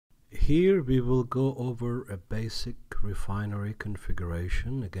Here we will go over a basic refinery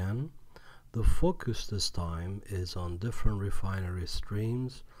configuration again. The focus this time is on different refinery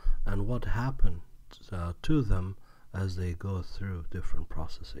streams and what happened to them as they go through different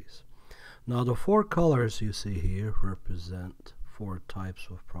processes. Now the four colors you see here represent four types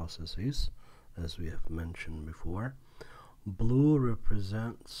of processes, as we have mentioned before. Blue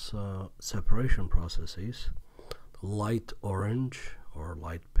represents separation processes. Light orange or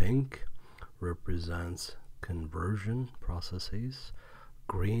light pink represents conversion processes.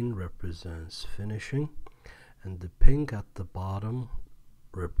 Green represents finishing, and the pink at the bottom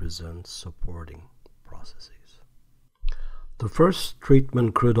represents supporting processes. The first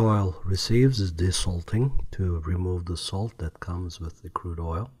treatment crude oil receives is desalting to remove the salt that comes with the crude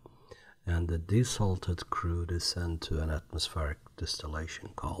oil, and the desalted crude is sent to an atmospheric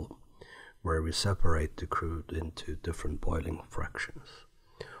distillation column where we separate the crude into different boiling fractions.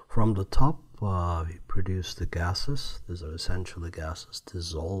 From the top we produce the gases. These are essentially gases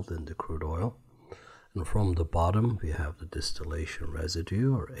dissolved in the crude oil, and from the bottom we have the distillation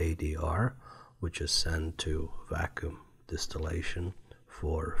residue or ADR, which is sent to vacuum distillation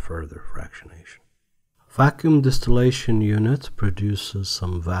for further fractionation. Vacuum distillation unit produces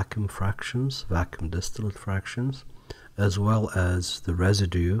some vacuum fractions, vacuum distillate fractions, as well as the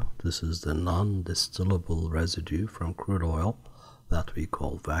residue. This is the non-distillable residue from crude oil that we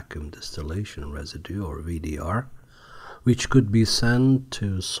call vacuum distillation residue or VDR, which could be sent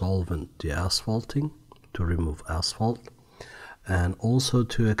to solvent deasphalting to remove asphalt, and also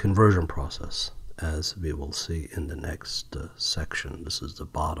to a conversion process, as we will see in the next section. This is the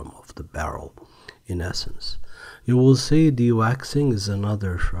bottom of the barrel in essence. You will see dewaxing is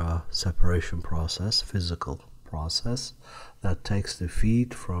another separation process, physical process, that takes the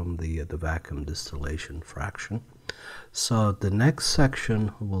feed from the vacuum distillation fraction. So the next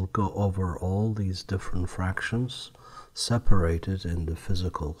section will go over all these different fractions separated in the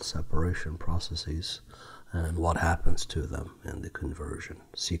physical separation processes and what happens to them in the conversion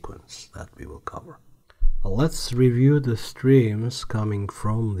sequence that we will cover. Let's review the streams coming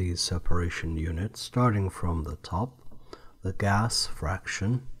from these separation units, starting from the top. The gas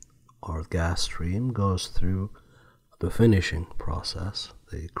fraction or gas stream goes through the finishing process,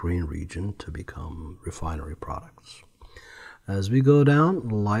 the green region, to become refinery products. As we go down,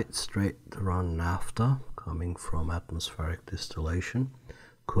 light straight run naphtha coming from atmospheric distillation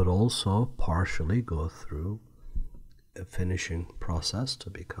could also partially go through a finishing process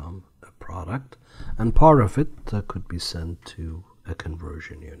to become a product, and part of it could be sent to a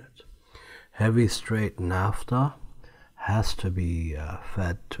conversion unit. Heavy straight naphtha has to be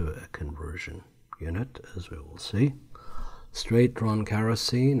fed to a conversion unit, as we will see. Straight run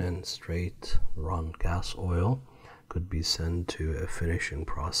kerosene and straight run gas oil could be sent to a finishing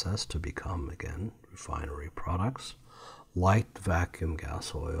process to become again refinery products. Light vacuum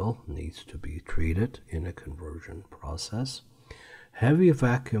gas oil needs to be treated in a conversion process. Heavy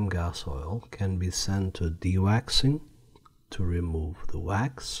vacuum gas oil can be sent to dewaxing to remove the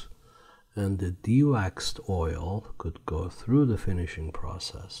wax, and the dewaxed oil could go through the finishing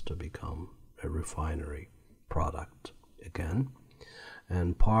process to become a refinery product again,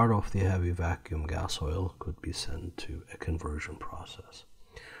 and part of the heavy vacuum gas oil could be sent to a conversion process.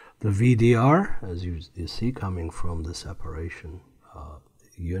 The VDR, as you see coming from the separation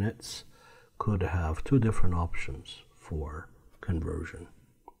units, could have two different options for conversion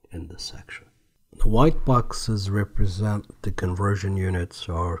in this section. The white boxes represent the conversion units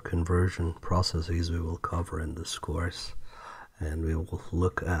or conversion processes we will cover in this course, and we will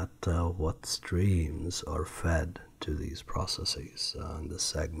look at what streams are fed to these processes in this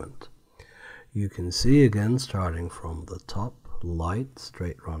segment. You can see again, starting from the top, light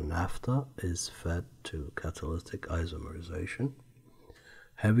straight run naphtha is fed to catalytic isomerization.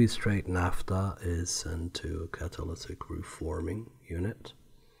 Heavy straight naphtha is sent to catalytic reforming unit.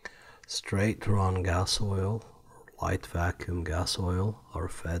 Straight run gas oil, light vacuum gas oil are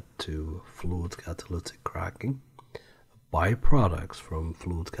fed to fluid catalytic cracking. Byproducts from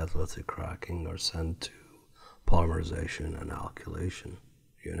fluid catalytic cracking are sent to polymerization and alkylation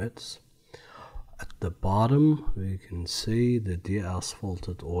units. At the bottom, we can see the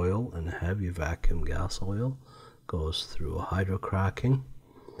deasphalted oil and heavy vacuum gas oil goes through hydrocracking,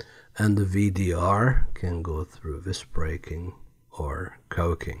 and the VDR can go through visbreaking or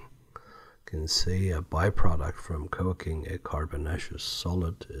coking. You can see a byproduct from coking a carbonaceous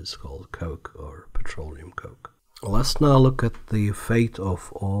solid is called coke or petroleum coke. Let's now look at the fate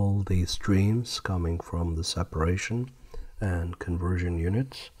of all these streams coming from the separation and conversion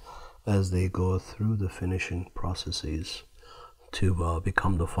units as they go through the finishing processes to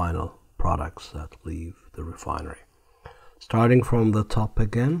become the final products that leave the refinery. Starting from the top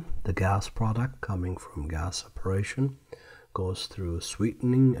again, the gas product coming from gas separation goes through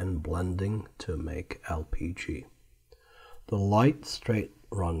sweetening and blending to make LPG. The light straight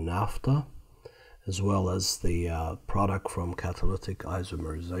run naphtha, as well as the product from catalytic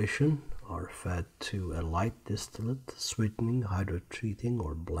isomerization, are fed to a light distillate sweetening, hydrotreating,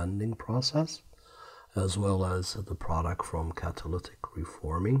 or blending process, as well as the product from catalytic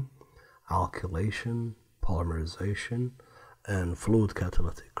reforming, alkylation, polymerization, and fluid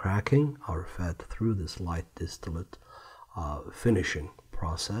catalytic cracking are fed through this light distillate finishing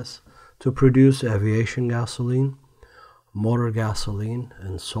process to produce aviation gasoline, motor gasoline,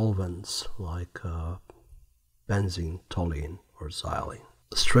 and solvents like benzene, toluene, or xylene.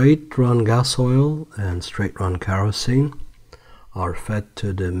 Straight run gas oil and straight run kerosene are fed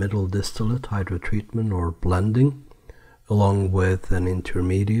to the middle distillate hydrotreatment or blending, along with an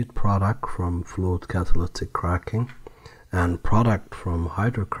intermediate product from fluid catalytic cracking and product from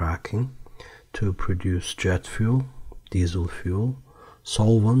hydrocracking to produce jet fuel, diesel fuel,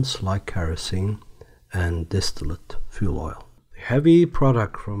 solvents like kerosene, and distillate fuel oil. The heavy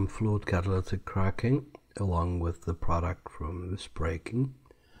product from fluid catalytic cracking, along with the product from visbreaking,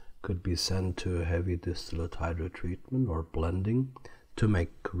 could be sent to a heavy distillate hydrotreatment or blending to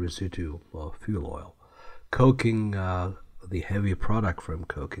make residual fuel oil. Coking, the heavy product from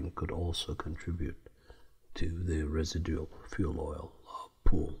coking could also contribute to the residual fuel oil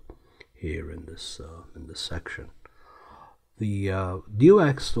pool here in this section. The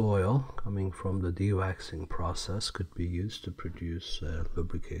dewaxed oil coming from the dewaxing process could be used to produce a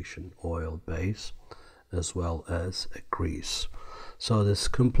lubrication oil base as well as a grease. So this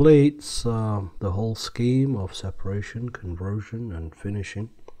completes the whole scheme of separation, conversion, and finishing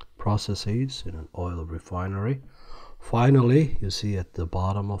processes in an oil refinery. Finally, you see at the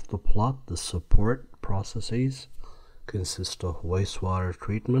bottom of the plot, the support processes consist of wastewater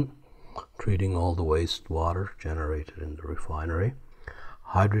treatment, treating all the wastewater generated in the refinery,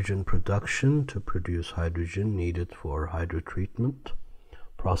 hydrogen production to produce hydrogen needed for hydrotreatment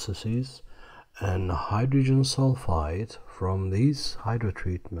processes, and hydrogen sulfide from these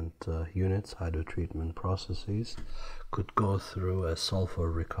hydrotreatment units, hydrotreatment processes, could go through a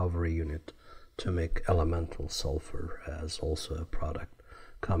sulfur recovery unit to make elemental sulfur as also a product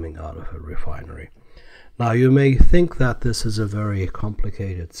coming out of a refinery. Now you may think that this is a very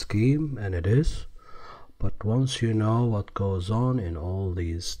complicated scheme, and it is, but once you know what goes on in all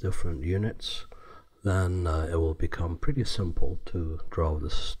these different units, then it will become pretty simple to draw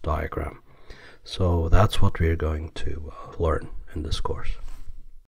this diagram. So that's what we're going to learn in this course.